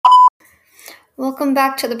Welcome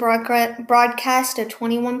back to the broadcast of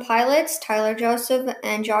 21 Pilots, Tyler Joseph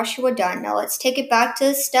and Joshua Dunn. Now let's take it back to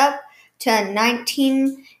the step to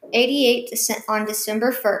 1988 on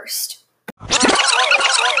December 1st.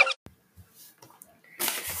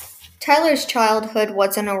 Tyler's childhood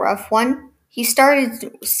wasn't a rough one. He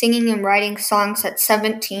started singing and writing songs at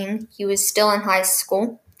 17. He was still in high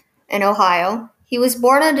school in Ohio. He was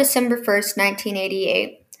born on December 1st,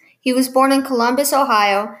 1988. He was born in Columbus,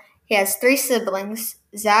 Ohio. He has 3 siblings,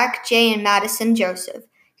 Zach, Jay, and Madison Joseph.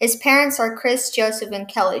 His parents are Chris Joseph and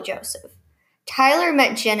Kelly Joseph. Tyler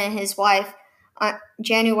met Jenna, his wife, on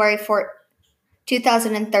January 4,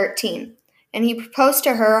 2013, and he proposed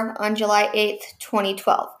to her on July 8,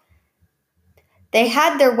 2012. They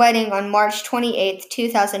had their wedding on March 28,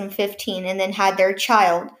 2015, and then had their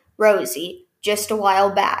child, Rosie, just a while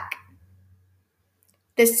back.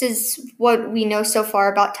 This is what we know so far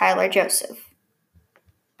about Tyler Joseph.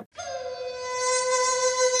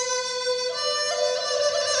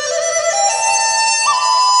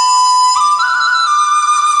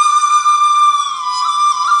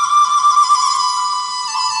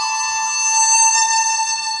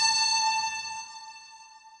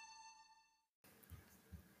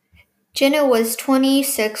 Jenna was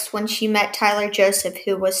 26 when she met Tyler Joseph,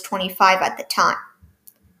 who was 25 at the time,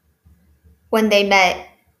 when they met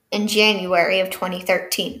in January of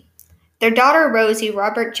 2013. Their daughter Rosie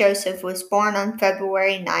Robert Joseph was born on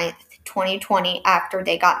February 9th, 2020 after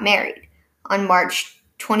they got married on March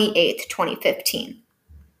 28th, 2015.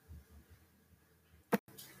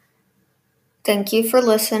 Thank you for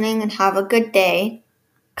listening and have a good day.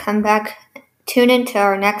 Come back, tune into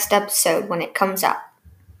our next episode when it comes out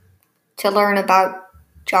to learn about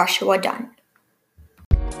Joshua Dunn.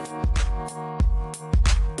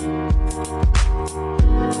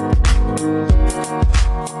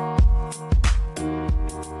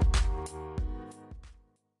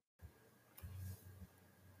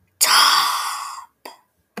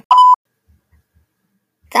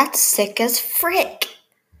 That's sick as frick.